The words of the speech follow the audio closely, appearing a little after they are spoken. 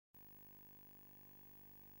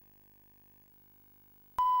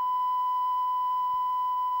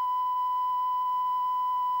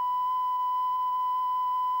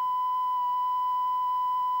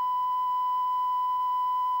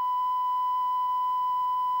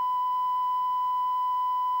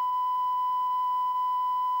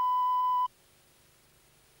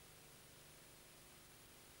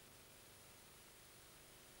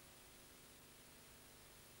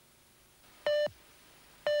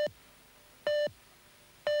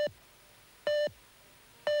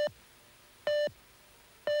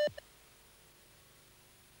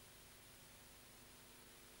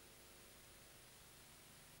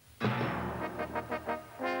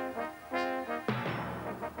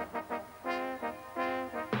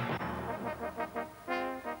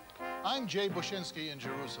I'm Jay Bushinsky in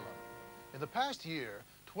Jerusalem. In the past year,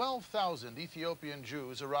 12,000 Ethiopian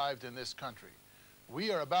Jews arrived in this country.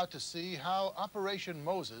 We are about to see how Operation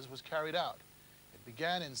Moses was carried out. It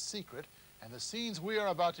began in secret, and the scenes we are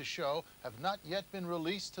about to show have not yet been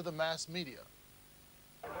released to the mass media.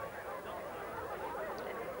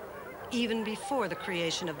 Even before the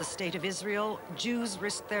creation of the State of Israel, Jews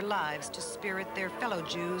risked their lives to spirit their fellow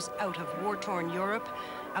Jews out of war-torn Europe,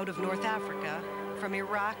 out of North Africa, from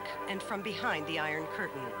Iraq, and from behind the Iron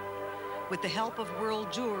Curtain. With the help of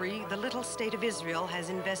world Jewry, the little State of Israel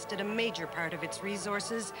has invested a major part of its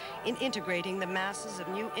resources in integrating the masses of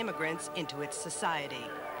new immigrants into its society.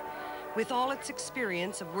 With all its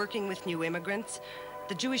experience of working with new immigrants,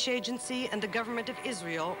 the Jewish Agency and the government of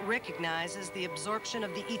Israel recognizes the absorption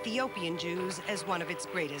of the Ethiopian Jews as one of its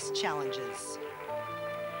greatest challenges.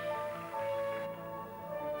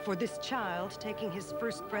 For this child, taking his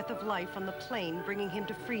first breath of life on the plane bringing him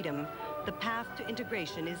to freedom, the path to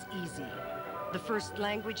integration is easy. The first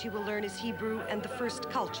language he will learn is Hebrew, and the first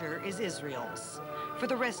culture is Israel's. For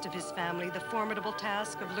the rest of his family, the formidable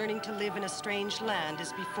task of learning to live in a strange land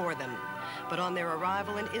is before them. But on their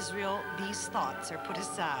arrival in Israel, these thoughts are put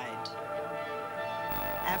aside.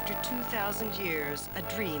 After 2,000 years, a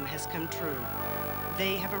dream has come true.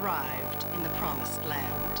 They have arrived in the promised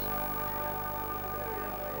land.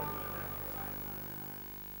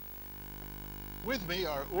 With me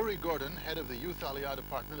are Uri Gordon, head of the Youth Aliyah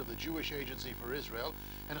Department of the Jewish Agency for Israel,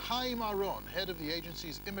 and Chaim Aron, head of the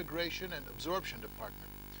agency's Immigration and Absorption Department.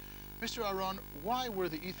 Mr. Aron, why were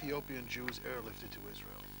the Ethiopian Jews airlifted to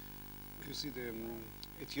Israel? You see, the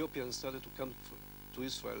Ethiopians started to come to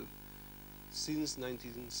Israel since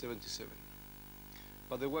 1977.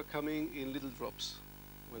 But they were coming in little drops.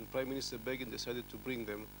 When Prime Minister Begin decided to bring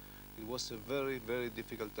them, it was a very, very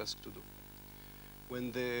difficult task to do.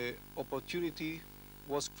 When the opportunity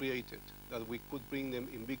was created that we could bring them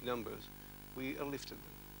in big numbers, we airlifted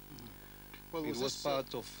them. Mm-hmm. Well, it was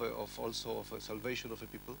part of also of a salvation of a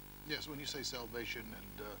people. Yes, when you say salvation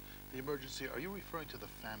and the emergency, are you referring to the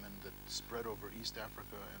famine that spread over East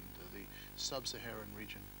Africa and the sub-Saharan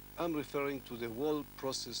region? I'm referring to the whole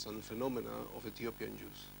process and phenomena of Ethiopian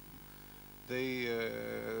Jews.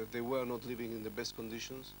 Mm-hmm. They were not living in the best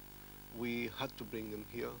conditions. We had to bring them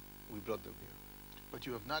here. We brought them here. But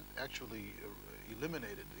you have not actually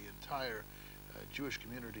eliminated the entire Jewish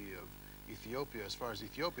community of Ethiopia. As far as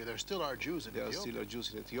Ethiopia, there still are Jews in Ethiopia. There still are Jews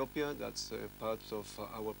in Ethiopia. That's part of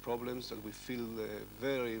our problems that we feel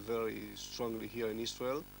very, very strongly here in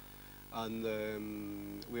Israel. And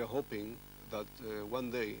we are hoping that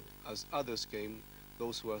one day, as others came,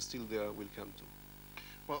 those who are still there will come too.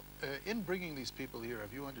 Well, in bringing these people here,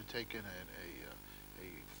 have you undertaken a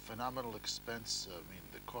phenomenal expense? I mean,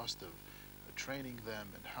 the cost of training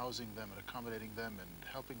them and housing them and accommodating them and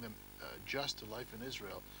helping them adjust to life in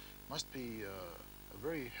Israel must be a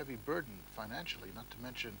very heavy burden financially, not to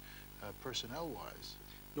mention personnel-wise.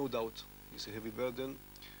 No doubt, it's a heavy burden.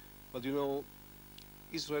 But you know,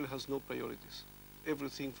 Israel has no priorities.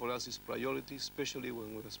 Everything for us is priority, especially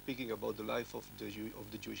when we're speaking about the life of the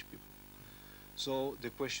Jewish people. So the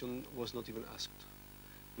question was not even asked.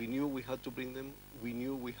 We knew we had to bring them. We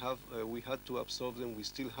knew we had to absorb them. We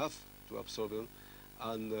still have to absorb them,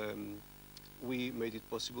 and we made it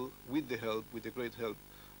possible with the great help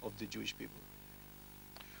of the Jewish people.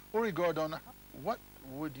 Uri Gordon, what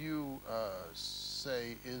would you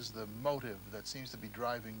say is the motive that seems to be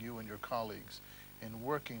driving you and your colleagues in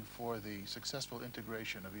working for the successful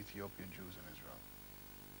integration of Ethiopian Jews in Israel?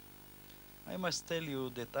 I must tell you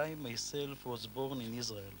that I myself was born in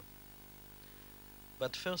Israel.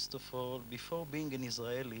 But first of all, before being an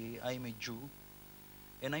Israeli, I'm a Jew,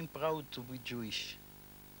 and I'm proud to be Jewish.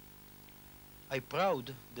 I'm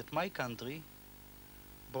proud that my country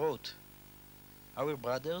brought our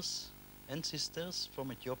brothers and sisters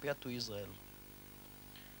from Ethiopia to Israel.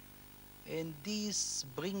 And this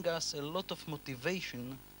brings us a lot of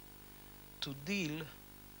motivation to deal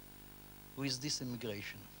with this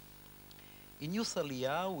immigration. In Youth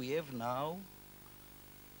Aliyah, we have now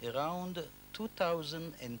around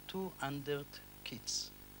 2,200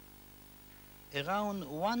 kids. Around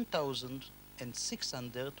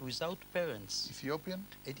 1,600 without parents. Ethiopian?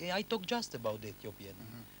 I talk just about the Ethiopian.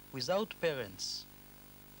 Mm-hmm. Without parents.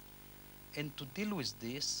 And to deal with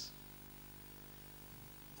this,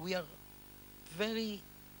 we are very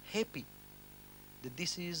happy that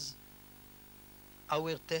this is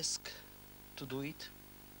our task to do it.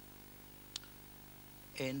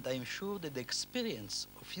 And I'm sure that the experience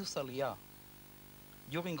of Youth Aliyah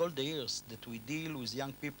during all the years that we deal with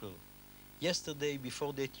young people, yesterday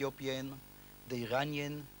before the Ethiopian, the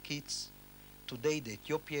Iranian kids, today the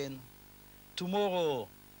Ethiopian, tomorrow,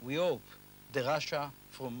 we hope, the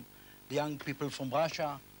young people from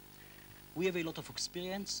Russia. We have a lot of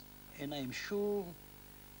experience, and I'm sure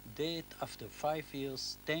that after 5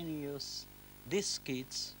 years, 10 years, these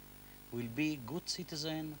kids will be good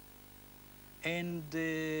citizens and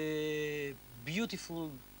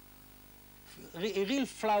beautiful, real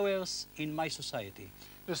flowers in my society.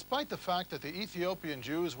 Despite the fact that the Ethiopian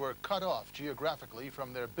Jews were cut off geographically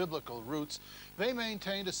from their biblical roots, they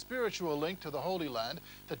maintained a spiritual link to the Holy Land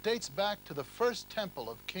that dates back to the first temple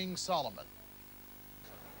of King Solomon.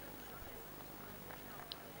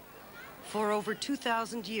 For over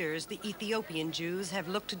 2,000 years, the Ethiopian Jews have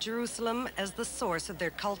looked to Jerusalem as the source of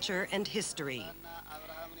their culture and history.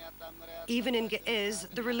 Even in Ge'ez,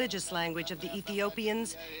 the religious language of the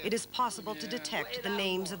Ethiopians, it is possible to detect the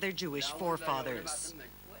names of their Jewish forefathers.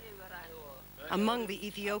 Among the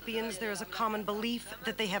Ethiopians, there is a common belief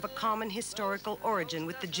that they have a common historical origin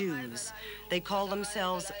with the Jews. They call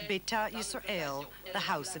themselves Bietא Yisrael, the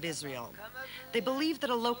House of Israel. They believe that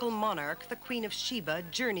a local monarch, the Queen of Sheba,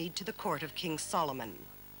 journeyed to the court of King Solomon.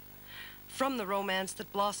 From the romance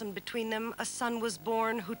that blossomed between them, a son was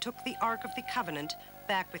born who took the Ark of the Covenant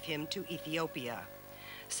back with him to Ethiopia.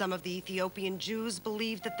 Some of the Ethiopian Jews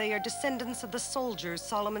believe that they are descendants of the soldiers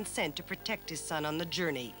Solomon sent to protect his son on the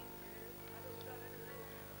journey.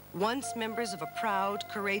 Once members of a proud,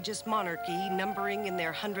 courageous monarchy numbering in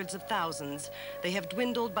their hundreds of thousands, they have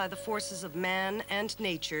dwindled by the forces of man and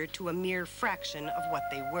nature to a mere fraction of what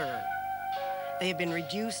they were. They have been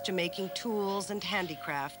reduced to making tools and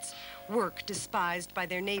handicrafts, work despised by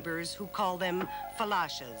their neighbors who call them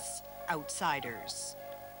falashas, outsiders.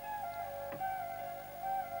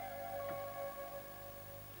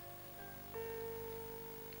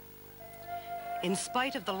 In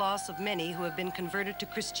spite of the loss of many who have been converted to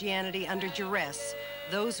Christianity under duress,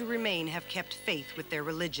 those who remain have kept faith with their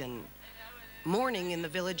religion. Mourning in the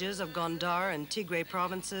villages of Gondar and Tigray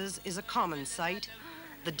provinces is a common sight.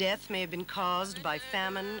 The death may have been caused by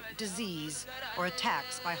famine, disease, or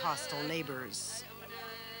attacks by hostile neighbors.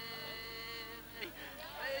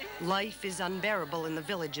 Life is unbearable in the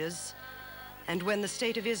villages, and when the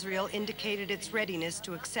State of Israel indicated its readiness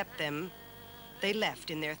to accept them, they left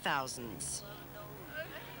in their thousands.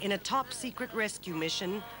 In a top-secret rescue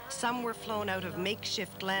mission, some were flown out of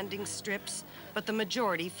makeshift landing strips, but the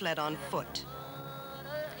majority fled on foot.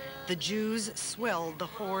 The Jews swelled the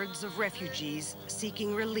hordes of refugees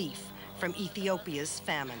seeking relief from Ethiopia's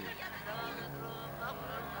famine.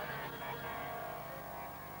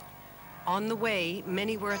 On the way,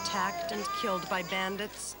 many were attacked and killed by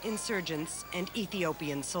bandits, insurgents, and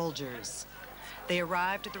Ethiopian soldiers. They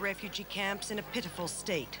arrived at the refugee camps in a pitiful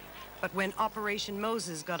state. But when Operation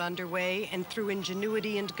Moses got underway and through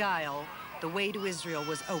ingenuity and guile, the way to Israel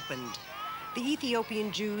was opened. The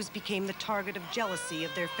Ethiopian Jews became the target of jealousy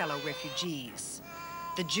of their fellow refugees.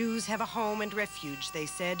 The Jews have a home and refuge, they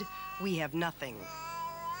said. We have nothing.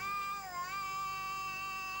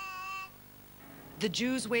 The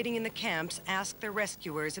Jews waiting in the camps asked their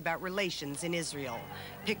rescuers about relations in Israel.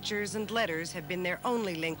 Pictures and letters have been their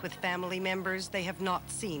only link with family members they have not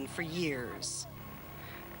seen for years.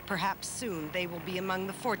 Perhaps soon they will be among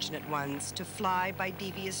the fortunate ones to fly by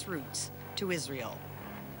devious routes to Israel.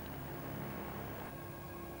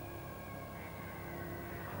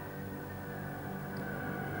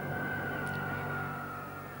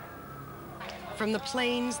 From the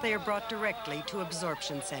plains, they are brought directly to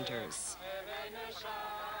absorption centers.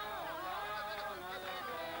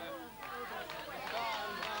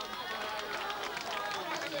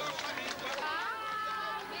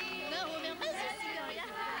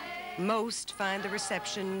 Most find the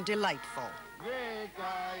reception delightful,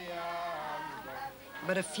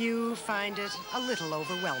 but a few find it a little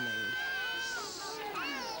overwhelming.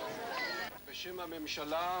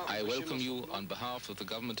 I welcome you on behalf of the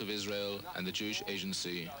government of Israel and the Jewish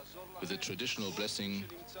Agency with the traditional blessing,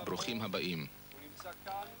 Bruchim Habaim.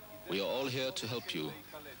 We are all here to help you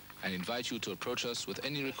and invite you to approach us with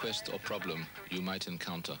any request or problem you might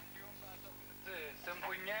encounter.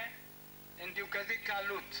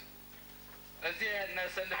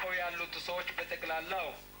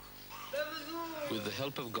 With the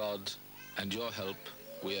help of God and your help,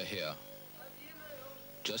 we are here.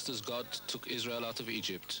 Just as God took Israel out of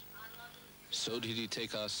Egypt, so did he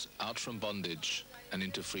take us out from bondage and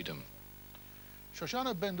into freedom.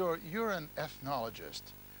 Shoshana Ben-Dor, you're an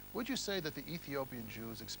ethnologist. Would you say that the Ethiopian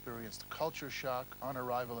Jews experienced culture shock on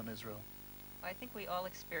arrival in Israel? I think we all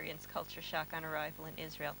experience culture shock on arrival in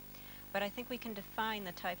Israel. But I think we can define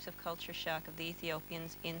the types of culture shock of the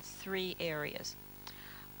Ethiopians in 3 areas.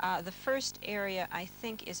 The first area, I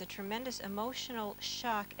think, is a tremendous emotional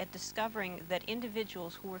shock at discovering that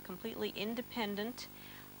individuals who were completely independent,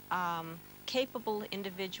 capable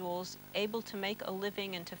individuals, able to make a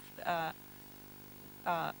living and to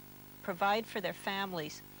provide for their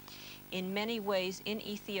families, in many ways in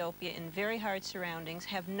Ethiopia, in very hard surroundings,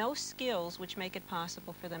 have no skills which make it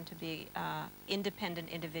possible for them to be independent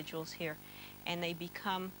individuals here, and they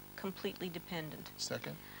become completely dependent.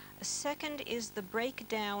 Second? Second is the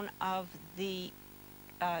breakdown of the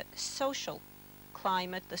social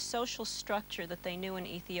climate, the social structure that they knew in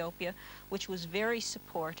Ethiopia, which was very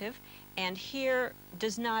supportive, and here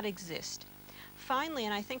does not exist. Finally,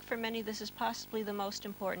 and I think for many this is possibly the most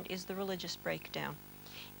important, is the religious breakdown.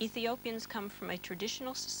 Ethiopians come from a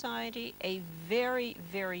traditional society, a very,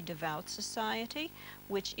 very devout society,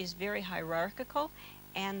 which is very hierarchical,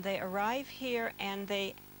 and they arrive here and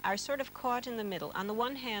they are sort of caught in the middle. On the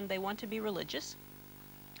one hand, they want to be religious,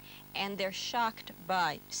 and they're shocked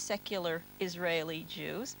by secular Israeli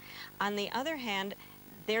Jews. On the other hand,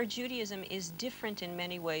 their Judaism is different in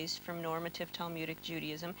many ways from normative Talmudic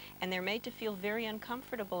Judaism, and they're made to feel very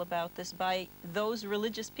uncomfortable about this by those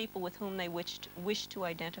religious people with whom they wish to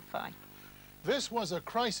identify. This was a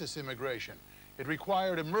crisis immigration. It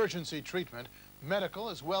required emergency treatment, medical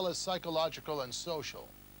as well as psychological and social.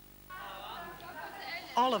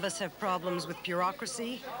 All of us have problems with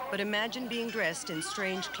bureaucracy, but imagine being dressed in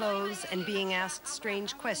strange clothes and being asked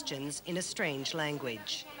strange questions in a strange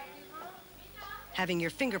language. Having your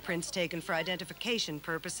fingerprints taken for identification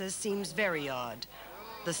purposes seems very odd.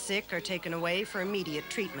 The sick are taken away for immediate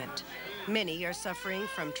treatment. Many are suffering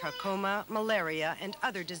from trachoma, malaria, and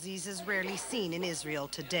other diseases rarely seen in Israel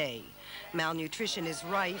today. Malnutrition is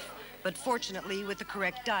rife, but fortunately, with the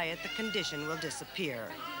correct diet, the condition will disappear.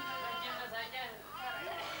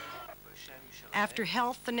 After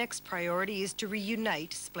health, the next priority is to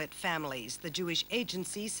reunite split families. The Jewish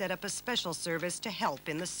Agency set up a special service to help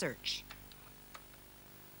in the search.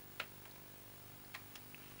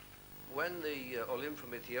 When the Olim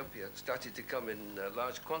from Ethiopia started to come in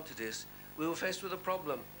large quantities, we were faced with a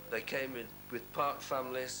problem. They came in with part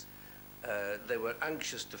families. They were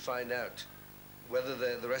anxious to find out whether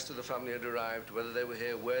the rest of the family had arrived, whether they were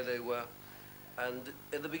here, where they were. And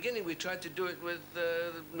in the beginning, we tried to do it with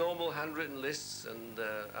normal handwritten lists, and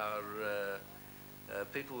our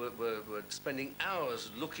people were spending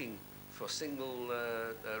hours looking for single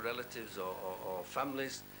relatives or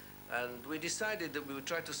families. And we decided that we would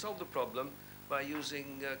try to solve the problem by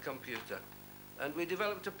using a computer. And we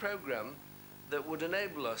developed a program that would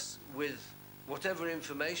enable us, with whatever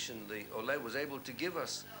information the Ole was able to give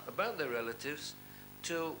us about their relatives,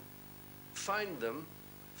 to find them,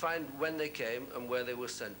 find when they came and where they were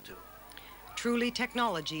sent to. Truly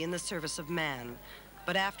technology in the service of man.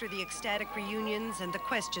 But after the ecstatic reunions and the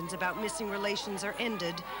questions about missing relations are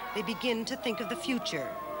ended, they begin to think of the future.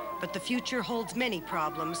 But the future holds many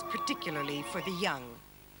problems, particularly for the young.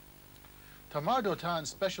 Tamar Dotan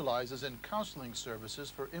specializes in counseling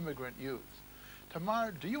services for immigrant youth.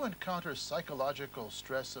 Tamar, do you encounter psychological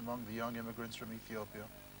stress among the young immigrants from Ethiopia?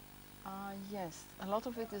 Yes, a lot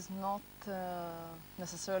of it is not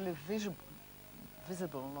necessarily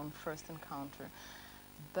visible on first encounter,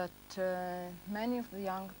 but many of the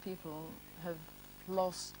young people have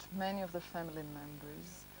lost many of their family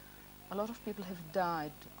members. A lot of people have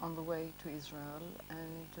died on the way to Israel,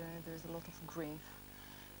 and there's a lot of grief.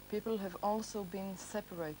 People have also been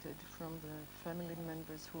separated from the family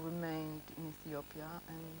members who remained in Ethiopia,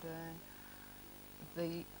 and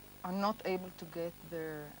they are not able to get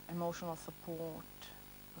their emotional support.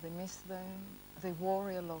 They miss them, they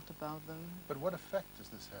worry a lot about them. But what effect does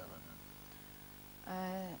this have on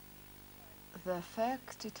them? The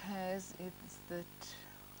effect it has is that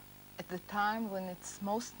at the time when it's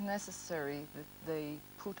most necessary that they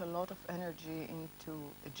put a lot of energy into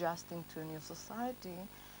adjusting to a new society,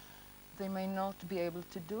 they may not be able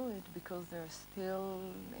to do it because they're still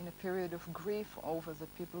in a period of grief over the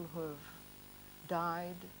people who have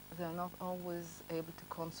died. They're not always able to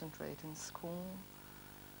concentrate in school.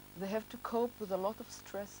 They have to cope with a lot of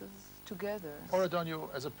stresses together. Oradonio,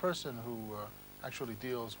 as a person who actually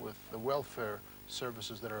deals with the welfare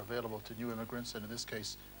services that are available to new immigrants, and in this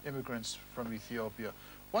case, immigrants from Ethiopia,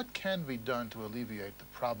 what can be done to alleviate the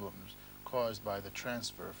problems caused by the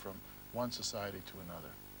transfer from one society to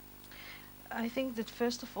another? I think that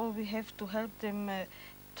first of all we have to help them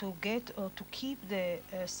to get or to keep the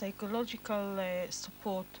psychological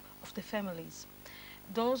support of the families.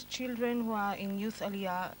 Those children who are in youth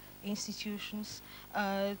aliyah institutions,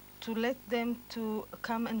 to let them to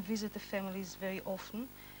come and visit the families very often,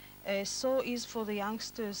 So is for the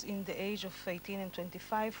youngsters in the age of 18 and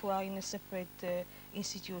 25 who are in a separate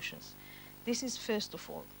institutions. This is first of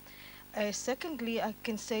all. Secondly, I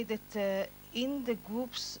can say that in the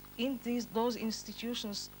groups, in those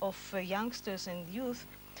institutions of youngsters and youth,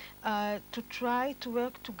 to try to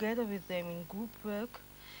work together with them in group work,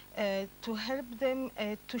 to help them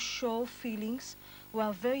to show feelings who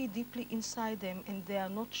are very deeply inside them and they are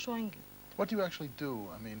not showing it. What do you actually do,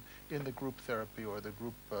 I mean, in the group therapy or the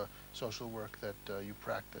group social work that you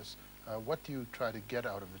practice? What do you try to get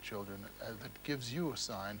out of the children that gives you a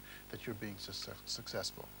sign that you're being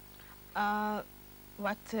successful?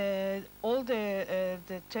 What all the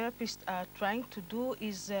therapists are trying to do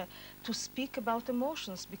is to speak about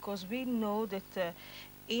emotions, because we know that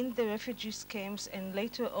in the refugees camps and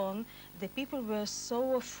later on, the people were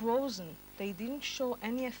so frozen. They didn't show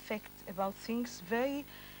any effect about things, very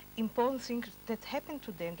important things that happened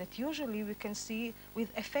to them that usually we can see with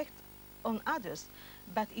effect on others,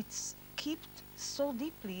 but it's kept so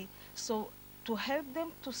deeply. So to help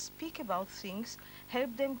them to speak about things,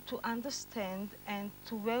 help them to understand and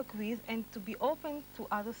to work with and to be open to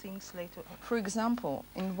other things later on. For example,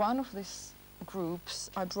 in one of these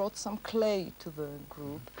groups, I brought some clay to the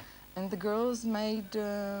group and the girls made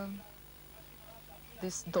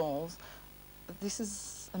these dolls. This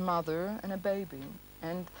is a mother and a baby,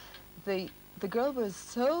 and the girl was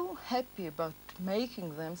so happy about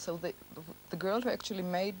making them, so the girl who actually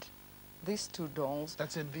made these two dolls.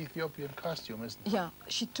 That's in the Ethiopian costume, isn't it? Yeah,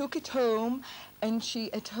 she took it home and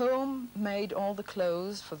she at home made all the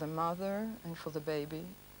clothes for the mother and for the baby,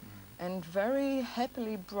 and very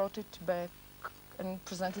happily brought it back and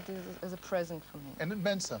presented it as a present for me. And it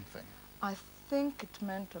meant something. I think it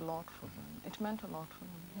meant a lot for them. It meant a lot for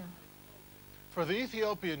them, yeah. For the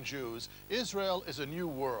Ethiopian Jews, Israel is a new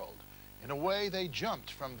world. In a way, they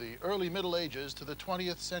jumped from the early Middle Ages to the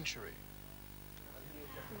 20th century.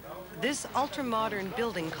 This ultra-modern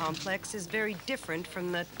building complex is very different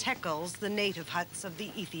from the tekels, the native huts of the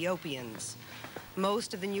Ethiopians.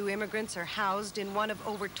 Most of the new immigrants are housed in one of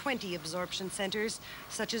over 20 absorption centers,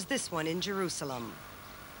 such as this one in Jerusalem.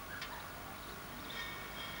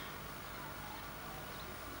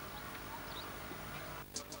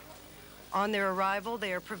 On their arrival,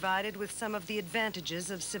 they are provided with some of the advantages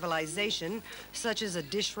of civilization, such as a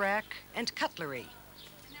dish rack and cutlery.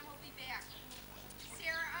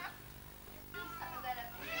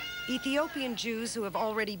 Ethiopian Jews who have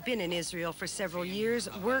already been in Israel for several years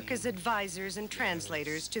work as advisors and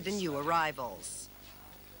translators to the new arrivals.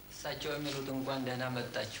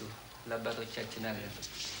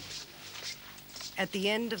 At the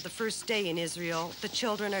end of the first day in Israel, the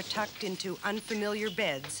children are tucked into unfamiliar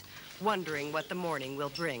beds, wondering what the morning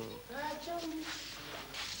will bring.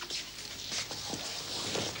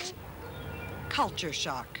 Culture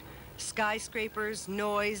shock. Skyscrapers,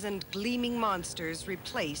 noise, and gleaming monsters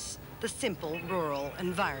replace the simple rural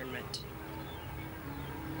environment.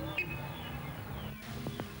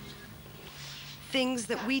 Things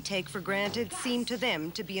that we take for granted seem to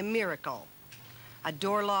them to be a miracle. A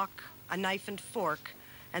door lock, a knife and fork,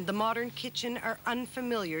 and the modern kitchen are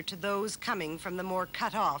unfamiliar to those coming from the more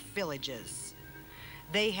cut-off villages.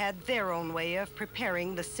 They had their own way of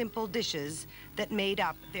preparing the simple dishes that made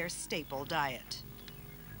up their staple diet.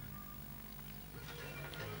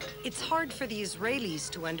 It's hard for the Israelis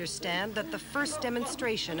to understand that the first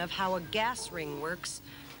demonstration of how a gas ring works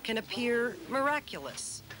can appear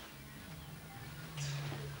miraculous.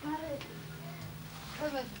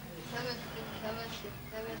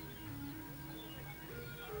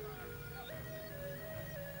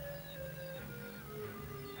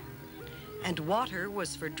 And water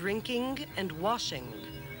was for drinking and washing,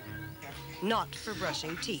 not for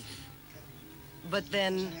brushing teeth. But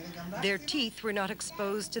then, their teeth were not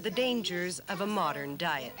exposed to the dangers of a modern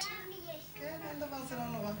diet.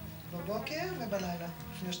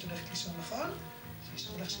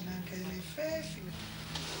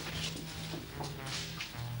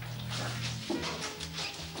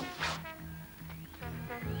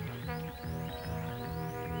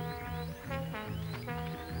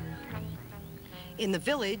 In the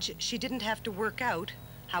village, she didn't have to work out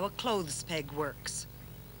how a clothes peg works.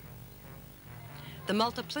 The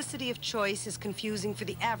multiplicity of choice is confusing for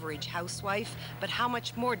the average housewife, but how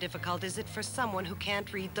much more difficult is it for someone who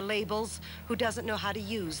can't read the labels, who doesn't know how to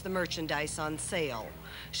use the merchandise on sale?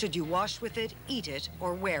 Should you wash with it, eat it,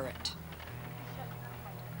 or wear it?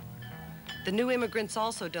 The new immigrants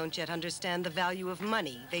also don't yet understand the value of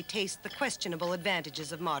money. They taste the questionable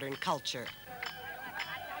advantages of modern culture.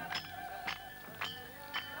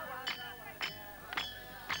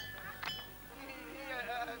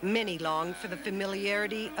 Many long for the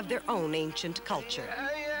familiarity of their own ancient culture.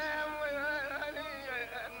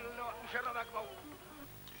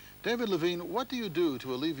 David Levine, what do you do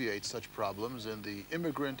to alleviate such problems in the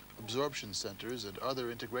immigrant absorption centers and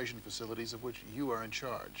other integration facilities of which you are in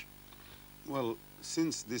charge? Well,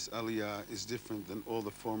 since this aliyah is different than all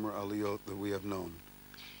the former aliyot that we have known,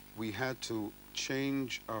 we had to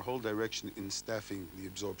change our whole direction in staffing the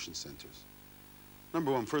absorption centers.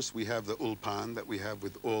 Number one, first we have the ulpan that we have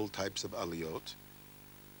with all types of aliyot.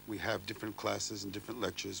 We have different classes and different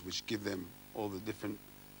lectures which give them all the different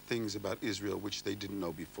things about Israel which they didn't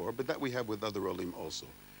know before, but that we have with other olim also.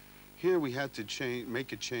 Here we had to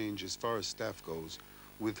make a change as far as staff goes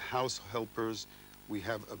with house helpers. We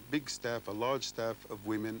have a big staff, a large staff of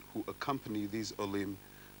women who accompany these olim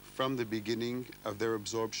from the beginning of their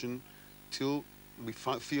absorption till we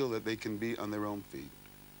feel that they can be on their own feet.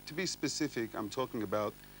 To be specific, I'm talking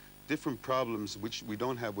about different problems which we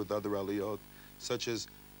don't have with other aliyot, such as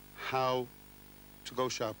how to go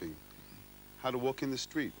shopping, how to walk in the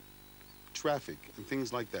street, traffic, and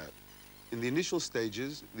things like that. In the initial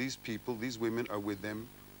stages, these people, these women are with them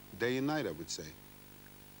day and night, I would say.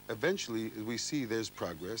 Eventually, as we see there's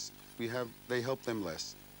progress, they help them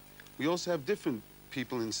less. We also have different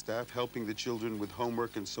people in staff helping the children with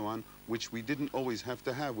homework and so on, which we didn't always have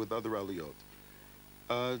to have with other aliyot.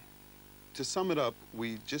 To sum it up,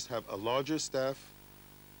 we just have a larger staff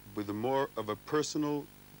with a more of a personal,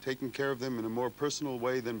 taking care of them in a more personal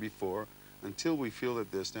way than before, until we feel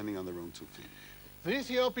that they're standing on their own 2 feet. The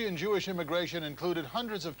Ethiopian Jewish immigration included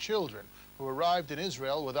hundreds of children who arrived in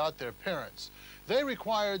Israel without their parents. They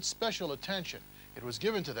required special attention. It was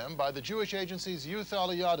given to them by the Jewish Agency's Youth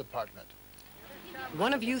Aliyah Department.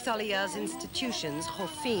 One of Youth Aliyah's institutions,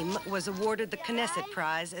 Hofim, was awarded the Knesset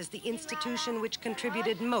Prize as the institution which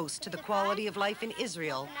contributed most to the quality of life in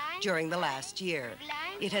Israel during the last year.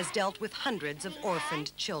 It has dealt with hundreds of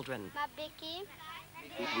orphaned children.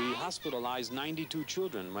 We hospitalized 92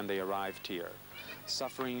 children when they arrived here,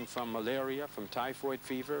 suffering from malaria, from typhoid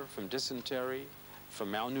fever, from dysentery,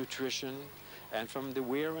 from malnutrition, and from the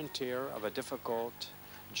wear and tear of a difficult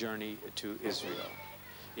journey to Israel.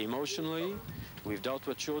 Emotionally, we've dealt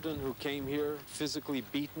with children who came here physically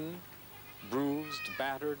beaten, bruised,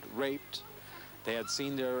 battered, raped. They had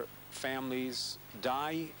seen their families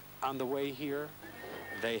die on the way here.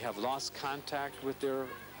 They have lost contact with their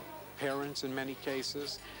parents in many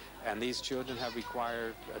cases, and these children have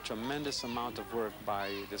required a tremendous amount of work by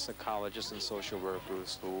the psychologists and social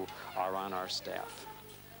workers who are on our staff.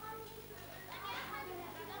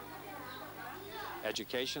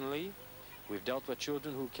 Educationally, we've dealt with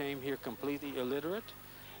children who came here completely illiterate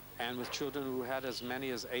and with children who had as many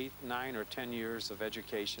as 8, 9, or 10 years of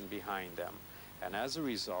education behind them. And as a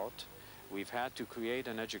result, we've had to create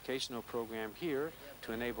an educational program here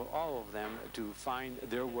to enable all of them to find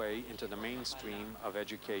their way into the mainstream of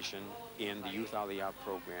education in the Youth Aliyah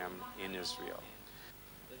program in Israel.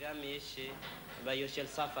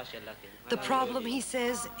 The problem, he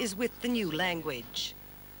says, is with the new language.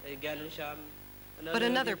 But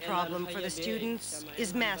another problem for the students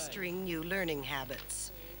is mastering new learning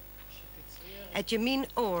habits. At Yamin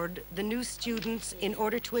Ord, the new students, in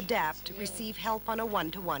order to adapt, receive help on a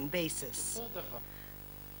one-to-one basis.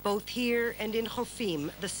 Both here and in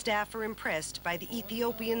Hofim, the staff are impressed by the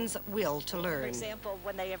Ethiopians' will to learn. For example,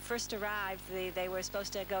 when they first arrived, they were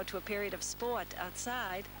supposed to go to a period of sport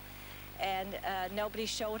outside, and nobody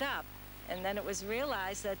showed up. And then it was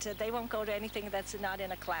realized that they won't go to anything that's not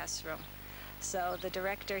in a classroom. So the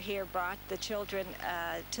director here brought the children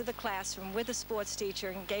to the classroom with a sports teacher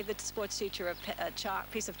and gave the sports teacher a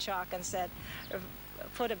piece of chalk and said,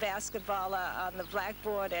 put a basketball on the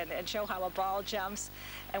blackboard and show how a ball jumps.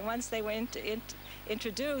 And once they were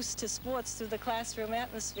introduced to sports through the classroom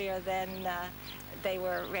atmosphere, then they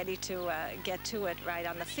were ready to get to it right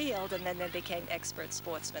on the field, and then they became expert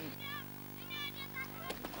sportsmen.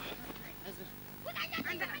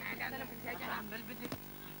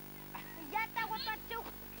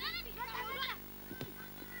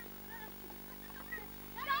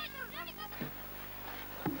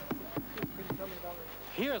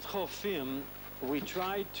 Here at Hofim, we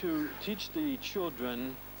try to teach the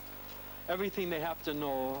children everything they have to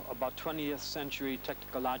know about 20th century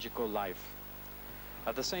technological life.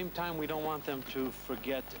 At the same time, we don't want them to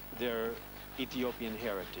forget their Ethiopian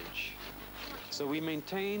heritage. So we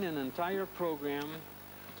maintain an entire program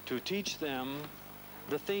to teach them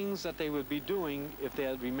the things that they would be doing if they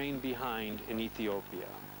had remained behind in Ethiopia.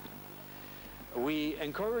 We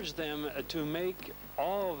encourage them to make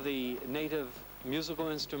all of the native musical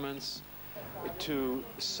instruments, to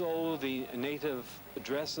sew the native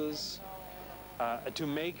dresses, to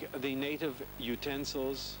make the native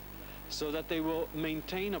utensils so that they will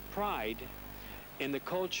maintain a pride in the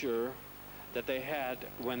culture that they had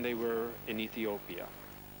when they were in Ethiopia.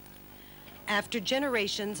 After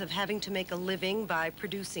generations of having to make a living by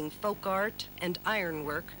producing folk art and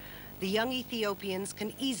ironwork, the young Ethiopians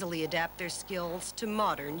can easily adapt their skills to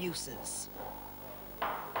modern uses.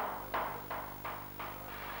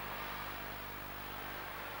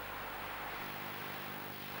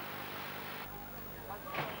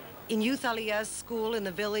 In Youth Aliyah's school in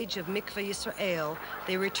the village of Mikveh Yisrael,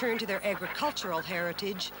 they return to their agricultural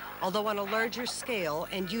heritage, although on a larger scale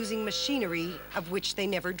and using machinery of which they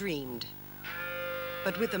never dreamed.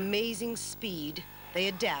 But with amazing speed, they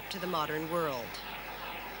adapt to the modern world.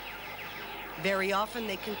 Very often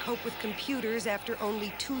they can cope with computers after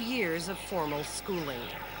only 2 years of formal schooling.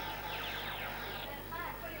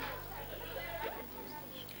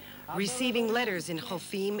 Receiving letters in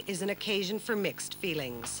Chofim is an occasion for mixed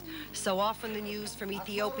feelings. So often the news from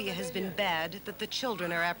Ethiopia has been bad that the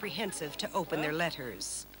children are apprehensive to open their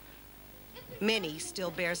letters. Many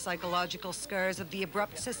still bear psychological scars of the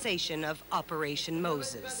abrupt cessation of Operation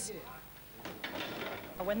Moses.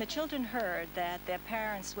 When the children heard that their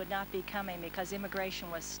parents would not be coming because immigration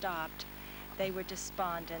was stopped, they were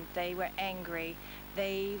despondent, they were angry,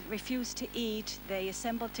 they refused to eat, they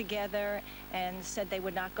assembled together and said they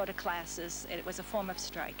would not go to classes. It was a form of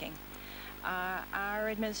striking. Our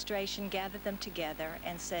administration gathered them together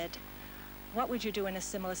and said, what would you do in a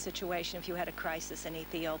similar situation if you had a crisis in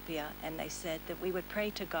Ethiopia? And they said that we would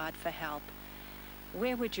pray to God for help.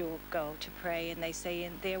 Where would you go to pray? And they say,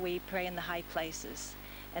 there we pray in the high places.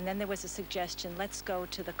 And then there was a suggestion, let's go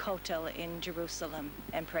to the Kotel in Jerusalem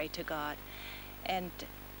and pray to God. And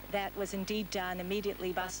that was indeed done.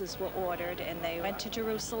 Immediately buses were ordered and they went to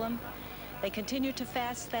Jerusalem. They continued to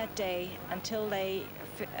fast that day until they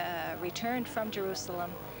returned from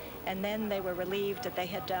Jerusalem, and then they were relieved that they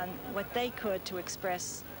had done what they could to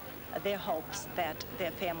express their hopes that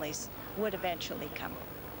their families would eventually come.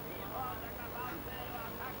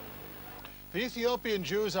 The Ethiopian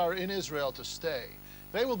Jews are in Israel to stay.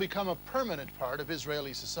 They will become a permanent part of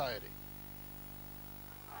Israeli society.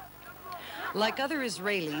 Like other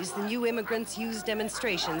Israelis, the new immigrants used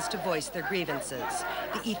demonstrations to voice their grievances.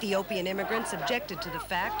 The Ethiopian immigrants objected to the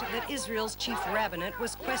fact that Israel's chief rabbinate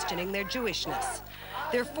was questioning their Jewishness.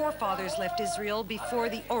 Their forefathers left Israel before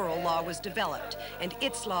the oral law was developed, and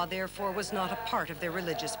its law, therefore, was not a part of their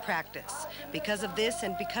religious practice. Because of this,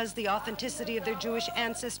 and because the authenticity of their Jewish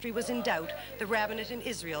ancestry was in doubt, the rabbinate in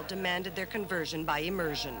Israel demanded their conversion by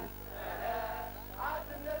immersion.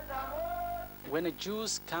 When a Jew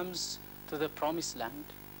comes to the promised land,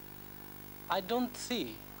 I don't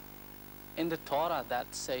see in the Torah that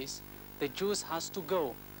says the Jews has to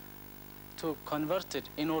go to convert it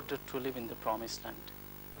in order to live in the promised land.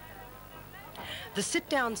 The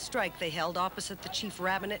sit-down strike they held opposite the chief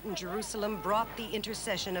rabbinate in Jerusalem brought the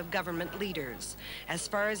intercession of government leaders. As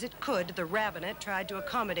far as it could, the rabbinate tried to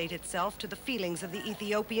accommodate itself to the feelings of the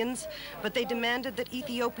Ethiopians, but they demanded that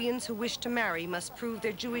Ethiopians who wish to marry must prove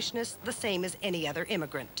their Jewishness the same as any other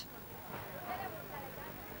immigrant.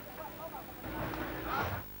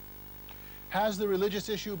 Has the religious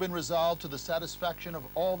issue been resolved to the satisfaction of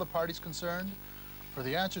all the parties concerned? For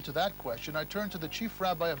the answer to that question, I turn to the chief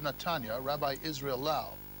rabbi of Netanya, Rabbi Israel Lau.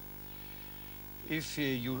 If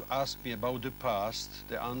you ask me about the past,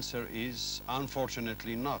 the answer is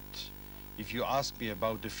unfortunately not. If you ask me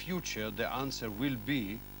about the future, the answer will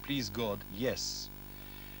be, please God, yes.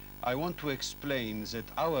 I want to explain that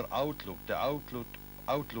our outlook, the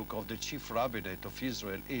outlook of the chief rabbinate of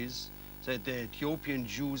Israel is that the Ethiopian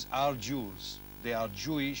Jews are Jews. They are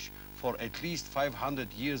Jewish for at least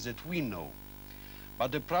 500 years that we know.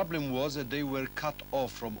 But the problem was that they were cut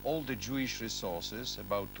off from all the Jewish resources,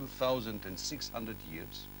 about 2,600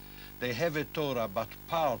 years. They have a Torah, but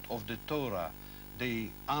part of the Torah they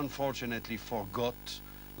unfortunately forgot,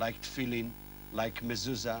 like tefillin, like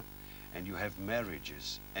mezuzah, and you have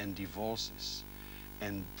marriages and divorces,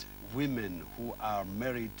 and women who are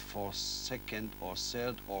married for second or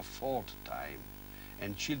third or fourth time,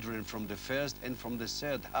 and children from the first and from the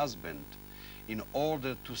third husband, in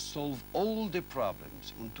order to solve all the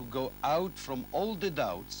problems and to go out from all the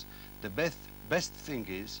doubts. The best thing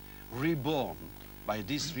is reborn by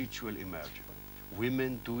this ritual immersion.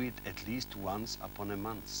 Women do it at least once upon a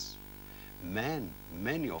month. Men,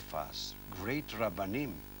 many of us, great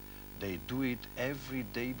rabbanim, they do it every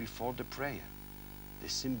day before the prayer. They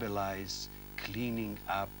symbolize cleaning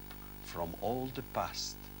up from all the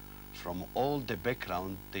past, from all the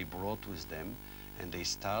background they brought with them, and they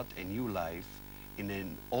start a new life in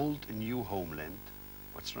an old new homeland.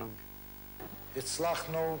 What's wrong?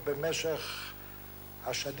 הצלחנו במשך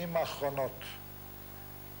השנים האחרונות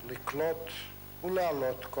לקלוט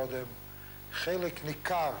ולהעלות קודם חלק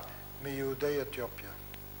ניכר מיהודי אתיופיה.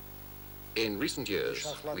 In recent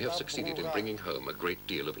years, we have succeeded in bringing home a great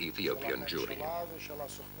deal of Ethiopian Jewry.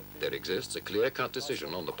 There exists a clear-cut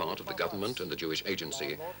decision on the part of the government and the Jewish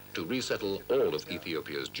agency to resettle all of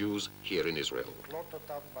Ethiopia's Jews here in Israel.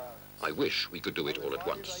 I wish we could do it all at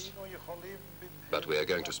once. But we are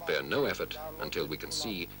going to spare no effort until we can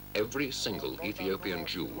see every single Ethiopian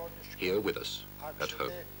Jew here with us at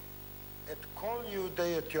home. את כל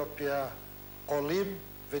יהודי אתיופיה עולים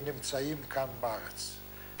ונמצאים כאן בארץ.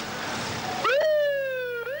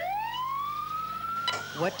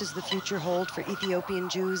 What does the future hold for Ethiopian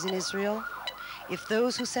Jews in Israel? If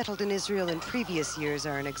those who settled in Israel in previous years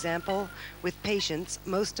are an example, with patience,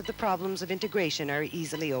 most of the problems of integration are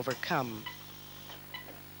easily overcome.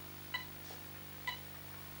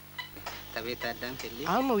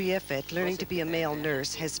 Yefet, learning to be a male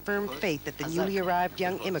nurse, has firm faith that the newly arrived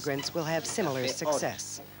young immigrants will have similar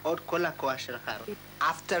success.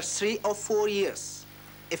 After 3 or 4 years,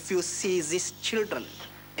 if you see these children,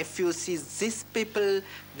 if you see these people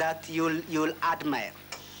that you'll admire,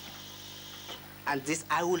 and this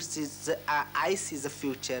I see the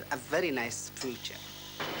future, a very nice future.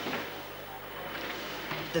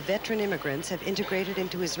 The veteran immigrants have integrated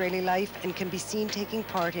into Israeli life and can be seen taking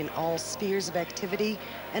part in all spheres of activity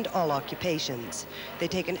and all occupations. They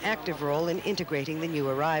take an active role in integrating the new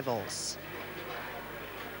arrivals.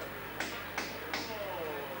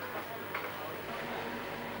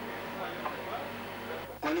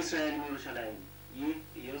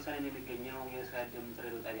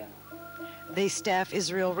 They staff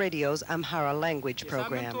Israel Radio's Amhara language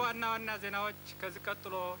program.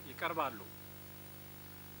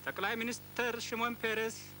 ጠቅላይ ሚኒስትር ሽሞን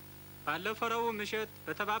ፔሬስ ባለፈው ረቡዕ ምሽት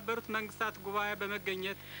በተባበሩት መንግስታት ጉባኤ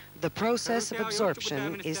በመገኘት The process of absorption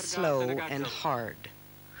is slow and hard.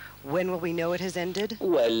 When will we know it has ended?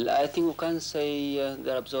 Well, I think we can say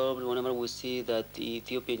they're absorbed whenever we see that the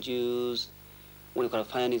Ethiopian Jews, when we can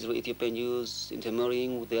find Ethiopian Jews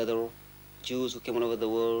intermarrying with the other Jews who came all over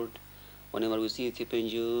the world, whenever we see Ethiopian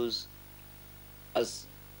Jews as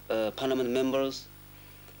parliament members,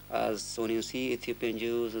 as when you see Ethiopian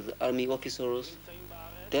Jews as army officers,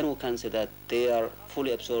 then we can say that they are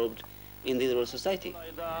fully absorbed in the Israeli society.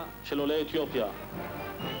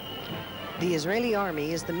 The Israeli army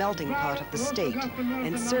is the melting pot of the state,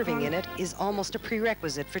 and serving in it is almost a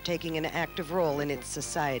prerequisite for taking an active role in its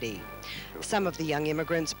society. Some of the young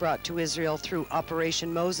immigrants brought to Israel through Operation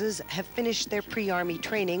Moses have finished their pre-army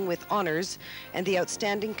training with honors, and the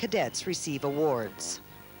outstanding cadets receive awards.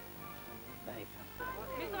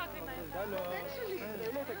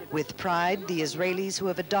 With pride, the Israelis who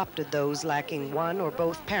have adopted those lacking one or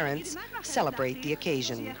both parents celebrate the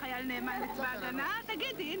occasion.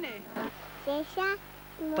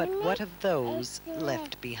 But what of those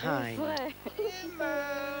left behind?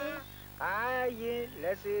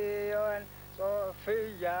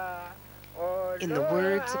 In the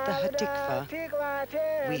words of the Hatikvah,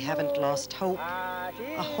 we haven't lost hope,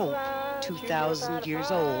 a hope 2,000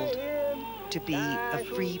 years old, to be a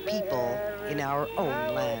free people in our own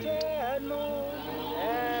land.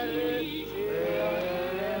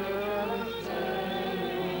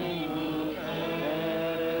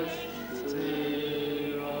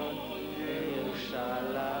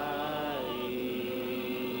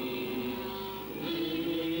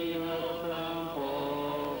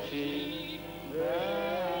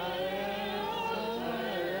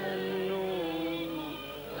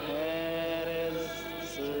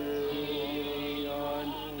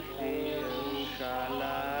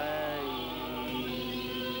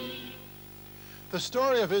 The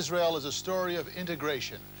story of Israel is a story of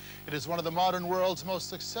integration. It is one of the modern world's most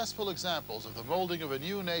successful examples of the molding of a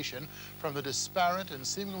new nation from the disparate and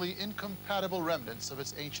seemingly incompatible remnants of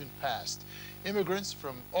its ancient past. Immigrants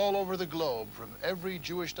from all over the globe, from every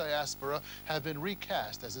Jewish diaspora, have been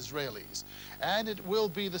recast as Israelis. And it will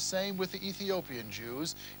be the same with the Ethiopian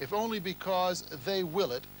Jews, if only because they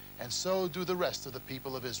will it, and so do the rest of the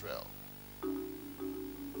people of Israel.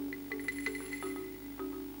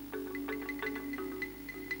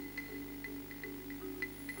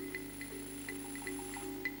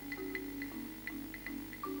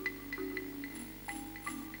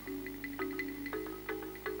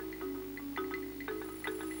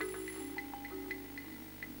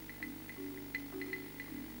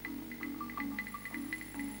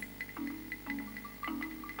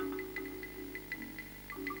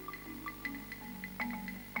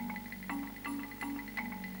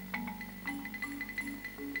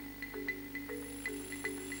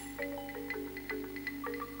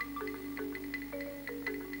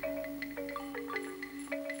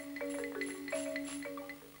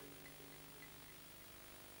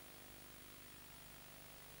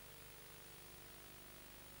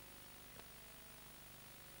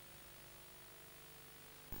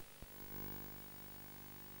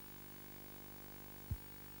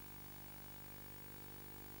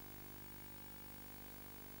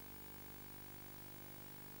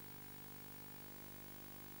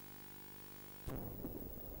 life.